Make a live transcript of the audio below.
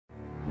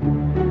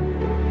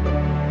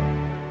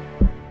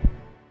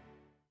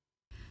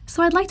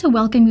So I'd like to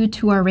welcome you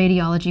to our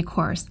radiology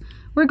course.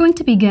 We're going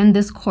to begin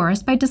this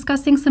course by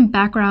discussing some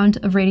background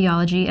of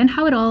radiology and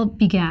how it all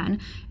began.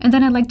 And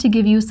then I'd like to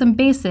give you some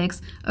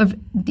basics of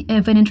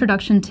an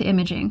introduction to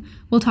imaging.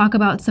 We'll talk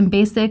about some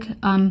basic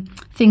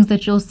things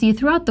that you'll see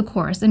throughout the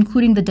course,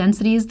 including the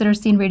densities that are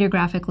seen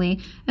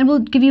radiographically, and we'll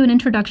give you an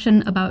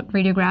introduction about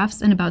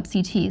radiographs and about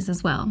CTs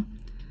as well.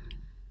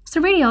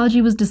 So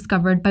radiology was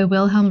discovered by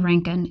Wilhelm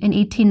Röntgen in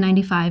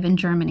 1895 in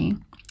Germany.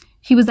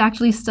 He was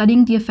actually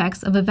studying the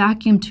effects of a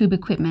vacuum tube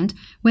equipment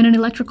when an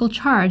electrical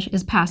charge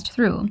is passed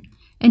through,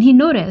 and he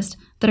noticed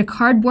that a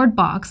cardboard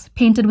box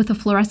painted with a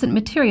fluorescent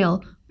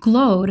material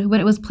glowed when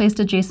it was placed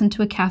adjacent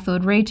to a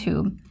cathode ray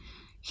tube.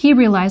 He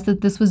realized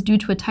that this was due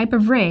to a type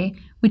of ray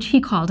which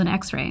he called an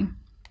X-ray.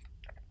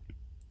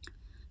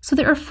 So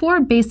there are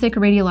four basic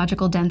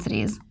radiological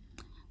densities.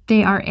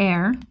 They are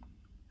air,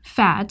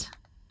 fat,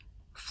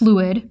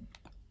 fluid,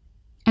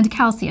 and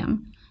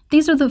calcium.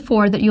 These are the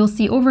four that you'll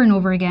see over and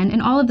over again in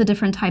all of the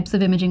different types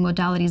of imaging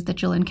modalities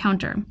that you'll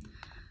encounter.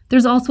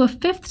 There's also a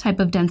fifth type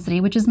of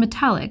density, which is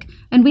metallic,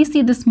 and we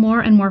see this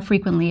more and more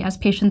frequently as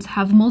patients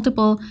have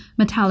multiple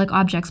metallic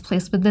objects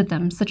placed within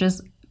them, such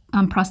as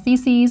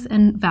prostheses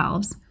and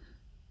valves.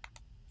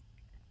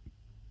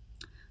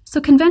 So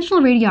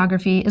conventional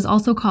radiography is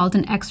also called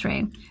an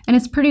X-ray, and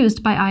it's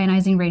produced by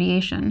ionizing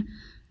radiation.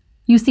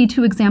 You see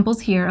two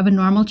examples here of a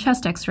normal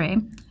chest X-ray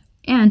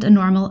and a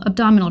normal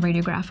abdominal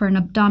radiograph, or an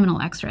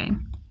abdominal X-ray.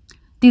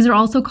 These are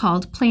also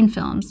called plain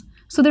films.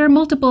 So there are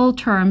multiple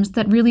terms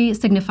that really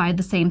signify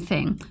the same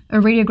thing. A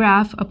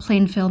radiograph, a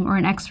plain film, or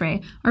an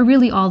X-ray are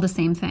really all the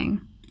same thing.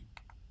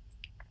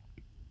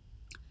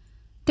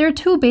 There are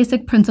two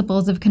basic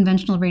principles of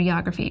conventional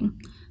radiography.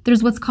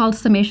 There's what's called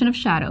summation of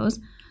shadows.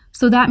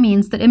 So that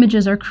means that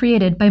images are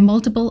created by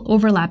multiple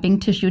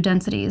overlapping tissue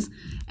densities,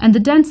 and the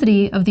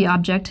density of the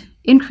object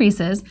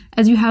increases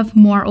as you have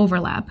more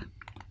overlap.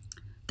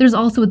 There's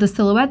also the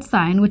silhouette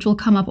sign, which will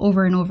come up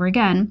over and over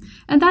again,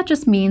 and that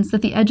just means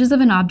that the edges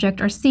of an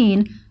object are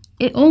seen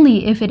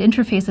only if it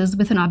interfaces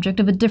with an object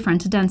of a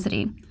different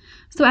density.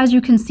 So as you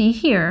can see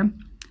here,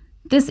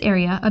 this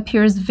area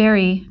appears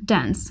very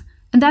dense,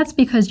 and that's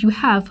because you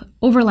have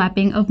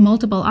overlapping of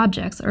multiple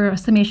objects, or a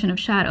summation of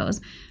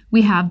shadows.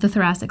 We have the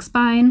thoracic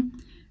spine,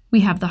 we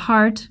have the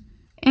heart,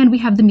 and we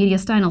have the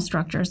mediastinal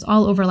structures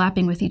all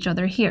overlapping with each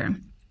other here.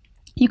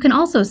 You can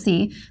also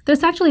see that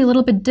it's actually a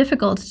little bit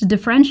difficult to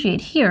differentiate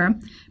here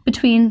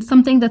between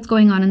something that's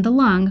going on in the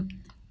lung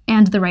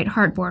and the right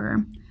heart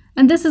border.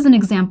 And this is an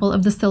example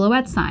of the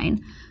silhouette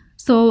sign.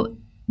 So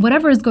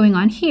whatever is going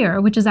on here,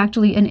 which is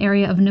actually an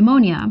area of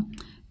pneumonia,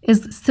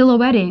 is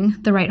silhouetting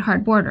the right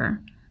heart border,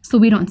 so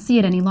we don't see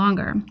it any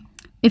longer.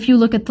 If you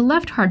look at the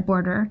left heart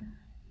border,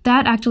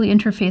 that actually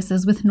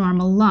interfaces with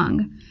normal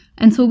lung.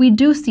 And so we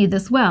do see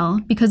this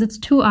well because it's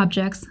two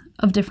objects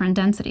of different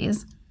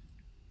densities.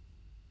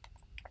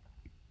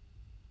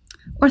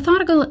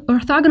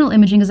 Orthogonal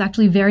imaging is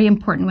actually very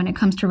important when it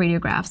comes to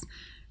radiographs.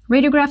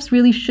 Radiographs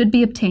really should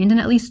be obtained in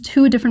at least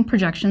two different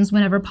projections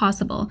whenever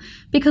possible,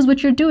 because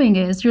what you're doing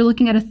is you're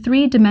looking at a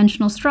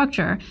three-dimensional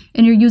structure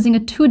and you're using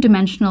a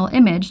two-dimensional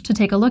image to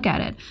take a look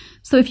at it.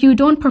 So if you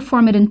don't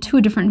perform it in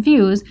two different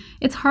views,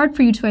 it's hard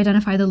for you to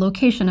identify the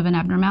location of an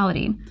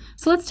abnormality.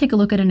 So let's take a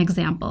look at an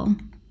example.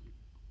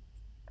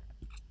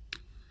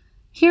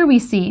 Here we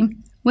see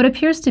what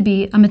appears to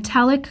be a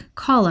metallic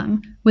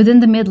column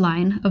within the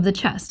midline of the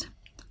chest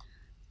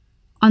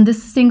on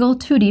this single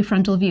 2D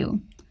frontal view.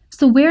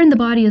 So where in the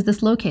body is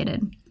this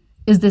located?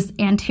 Is this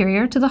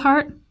anterior to the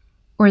heart,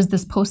 or is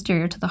this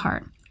posterior to the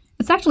heart?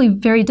 It's actually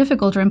very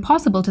difficult or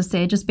impossible to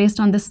say just based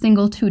on this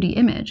single 2D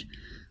image.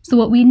 So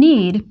what we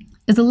need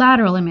is a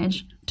lateral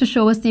image to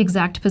show us the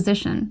exact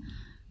position.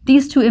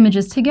 These two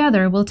images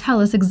together will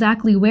tell us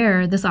exactly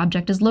where this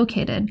object is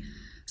located.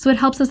 So it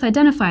helps us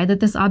identify that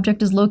this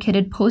object is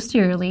located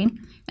posteriorly,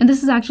 and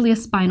this is actually a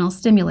spinal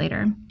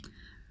stimulator.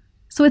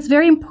 So it's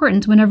very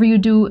important whenever you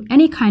do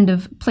any kind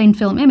of plain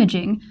film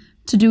imaging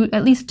to do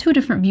at least two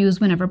different views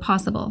whenever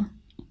possible.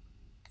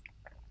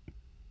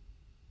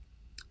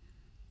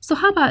 So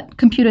how about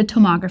computed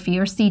tomography,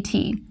 or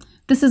CT?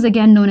 This is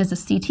again known as a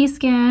CT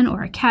scan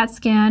or a CAT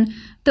scan.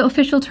 The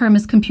official term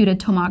is computed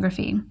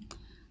tomography.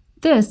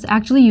 This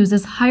actually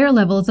uses higher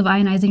levels of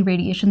ionizing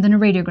radiation than a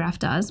radiograph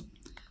does.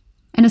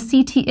 And a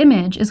CT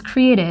image is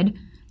created,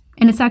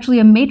 and it's actually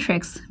a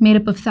matrix made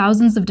up of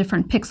thousands of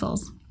different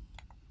pixels.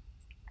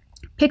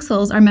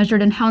 Pixels are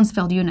measured in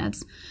Hounsfield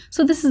units.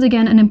 So this is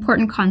again an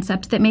important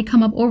concept that may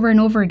come up over and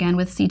over again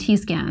with CT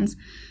scans.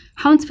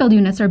 Hounsfield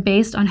units are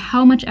based on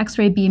how much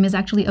X-ray beam is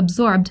actually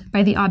absorbed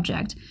by the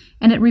object,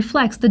 and it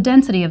reflects the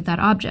density of that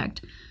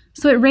object.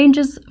 So it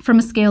ranges from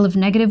a scale of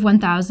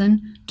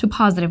 -1000 to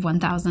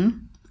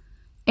 +1000.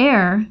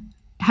 Air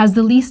has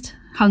the least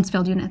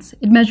Hounsfield units.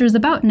 It measures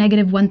about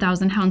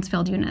 -1000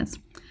 Hounsfield units.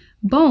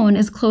 Bone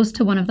is close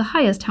to one of the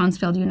highest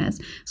Hounsfield units,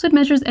 so it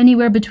measures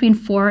anywhere between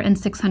 400 and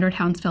 600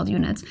 Hounsfield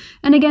units.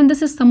 And again,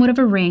 this is somewhat of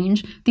a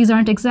range. These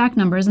aren't exact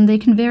numbers, and they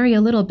can vary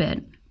a little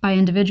bit by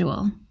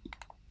individual.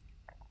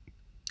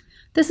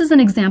 This is an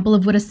example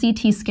of what a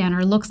CT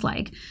scanner looks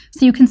like.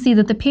 So you can see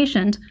that the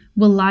patient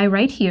will lie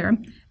right here,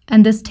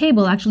 and this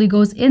table actually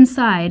goes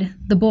inside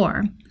the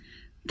bore.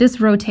 This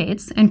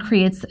rotates and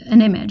creates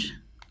an image.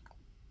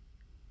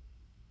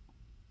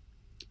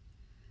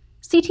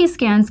 CT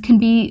scans can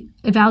be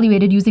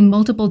evaluated using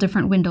multiple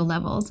different window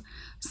levels.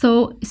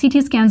 So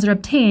CT scans are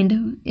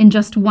obtained in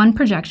just one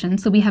projection.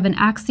 So we have an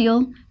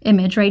axial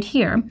image right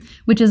here,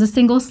 which is a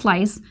single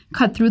slice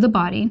cut through the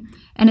body,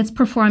 and it's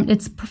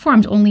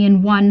performed only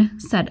in one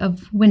set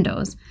of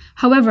windows.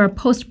 However,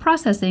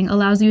 post-processing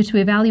allows you to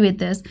evaluate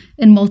this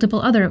in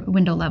multiple other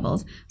window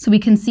levels. So we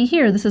can see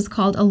here, this is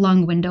called a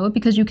lung window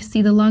because you can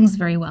see the lungs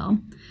very well.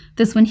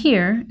 This one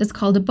here is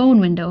called a bone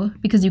window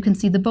because you can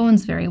see the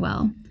bones very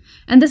well.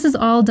 And this is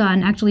all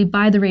done actually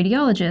by the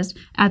radiologist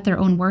at their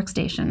own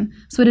workstation,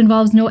 so it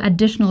involves no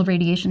additional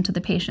radiation to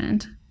the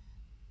patient.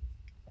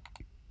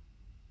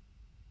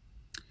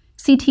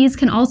 CTs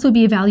can also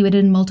be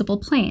evaluated in multiple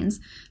planes.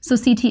 So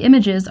CT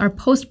images are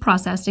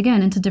post-processed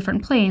again into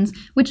different planes,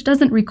 which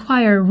doesn't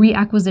require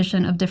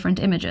reacquisition of different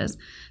images.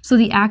 So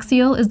the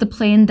axial is the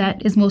plane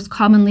that is most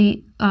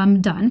commonly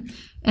done,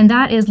 and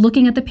that is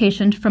looking at the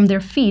patient from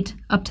their feet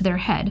up to their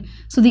head.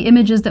 So the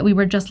images that we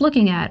were just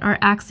looking at are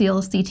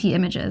axial CT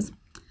images.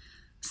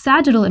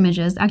 Sagittal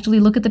images actually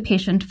look at the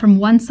patient from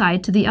one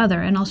side to the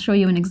other, and I'll show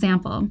you an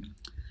example.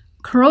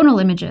 Coronal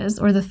images,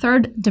 or the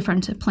third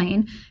different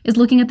plane, is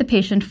looking at the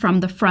patient from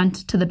the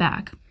front to the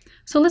back.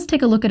 So let's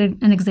take a look at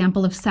an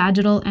example of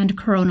sagittal and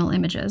coronal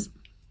images.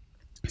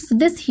 So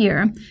this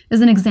here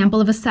is an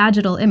example of a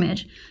sagittal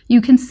image. You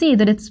can see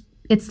that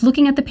it's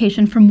looking at the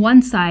patient from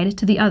one side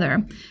to the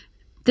other.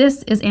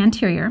 This is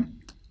anterior,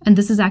 and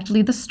this is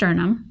actually the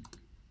sternum.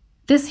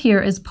 This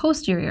here is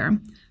posterior,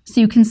 so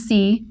you can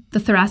see the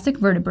thoracic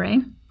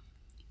vertebrae,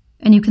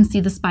 and you can see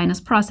the spinous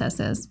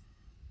processes.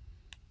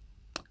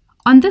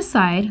 On this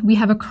side, we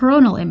have a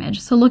coronal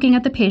image, so looking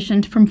at the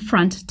patient from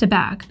front to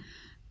back.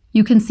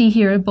 You can see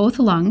here both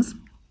lungs.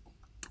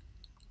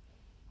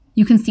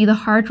 You can see the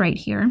heart right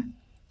here,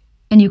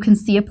 and you can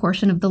see a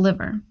portion of the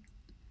liver.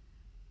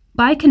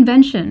 By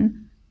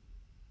convention,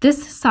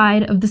 this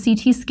side of the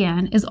CT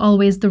scan is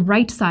always the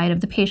right side of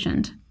the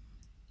patient,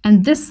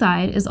 and this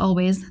side is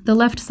always the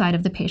left side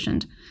of the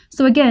patient.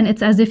 So again,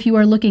 it's as if you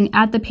are looking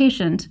at the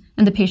patient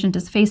and the patient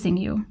is facing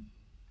you.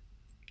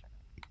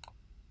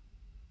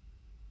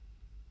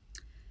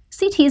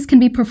 CTs can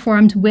be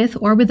performed with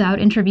or without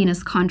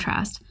intravenous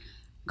contrast.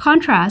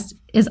 Contrast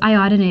is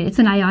iodinated. It's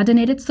an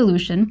iodinated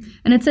solution,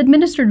 and it's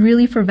administered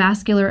really for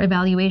vascular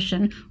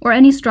evaluation or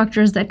any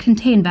structures that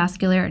contain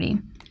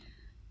vascularity.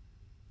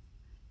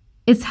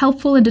 It's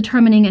helpful in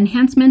determining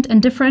enhancement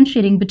and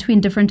differentiating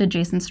between different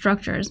adjacent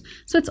structures.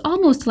 So it's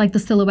almost like the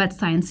silhouette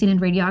sign seen in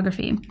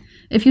radiography.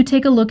 If you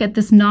take a look at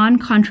this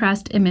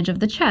non-contrast image of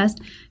the chest,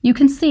 you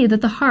can see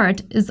that the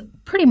heart is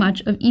pretty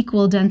much of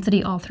equal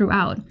density all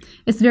throughout.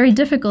 It's very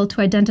difficult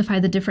to identify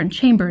the different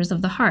chambers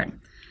of the heart.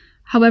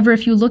 However,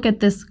 if you look at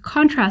this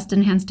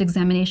contrast-enhanced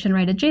examination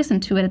right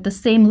adjacent to it at the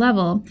same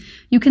level,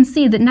 you can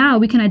see that now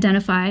we can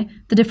identify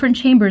the different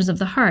chambers of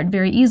the heart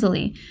very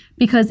easily,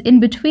 because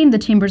in between the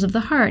chambers of the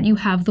heart, you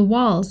have the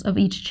walls of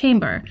each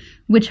chamber,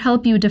 which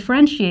help you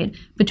differentiate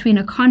between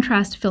a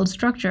contrast-filled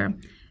structure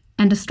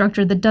and a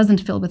structure that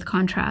doesn't fill with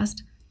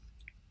contrast.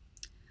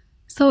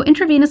 So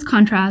intravenous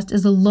contrast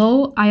is a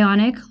low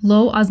ionic,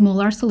 low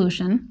osmolar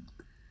solution.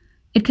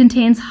 It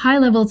contains high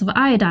levels of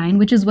iodine,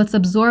 which is what's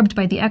absorbed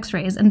by the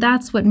X-rays, and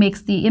that's what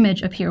makes the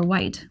image appear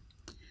white.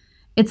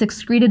 It's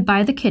excreted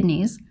by the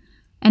kidneys,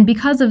 and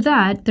because of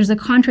that, there's a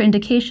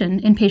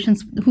contraindication in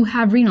patients who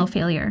have renal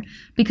failure,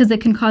 because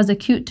it can cause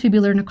acute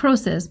tubular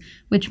necrosis,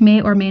 which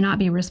may or may not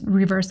be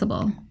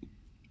reversible.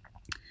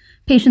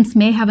 Patients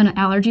may have an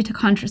allergy to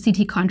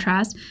CT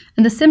contrast,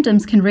 and the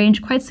symptoms can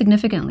range quite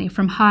significantly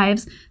from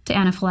hives to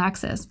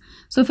anaphylaxis.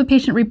 So if a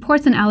patient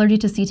reports an allergy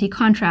to CT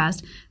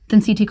contrast,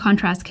 then CT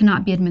contrast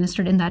cannot be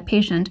administered in that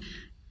patient,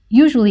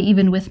 usually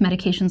even with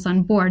medications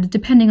on board,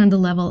 depending on the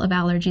level of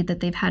allergy that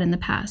they've had in the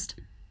past.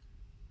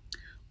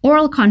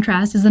 Oral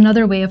contrast is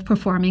another way of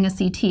performing a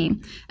CT,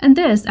 and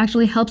this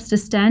actually helps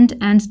distend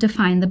and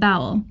define the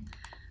bowel.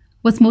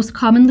 What's most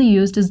commonly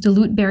used is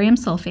dilute barium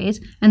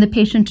sulfate, and the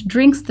patient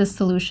drinks this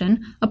solution,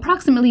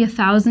 approximately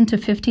 1,000 to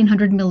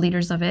 1,500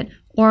 milliliters of it,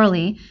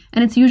 orally,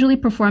 and it's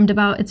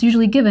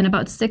usually given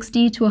about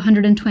 60 to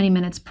 120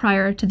 minutes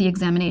prior to the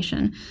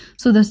examination.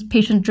 So the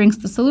patient drinks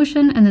the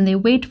solution, and then they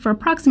wait for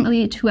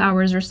approximately 2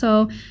 hours or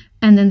so,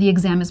 and then the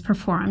exam is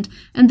performed.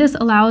 And this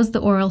allows the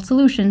oral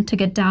solution to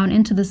get down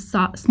into the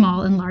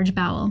small and large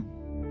bowel.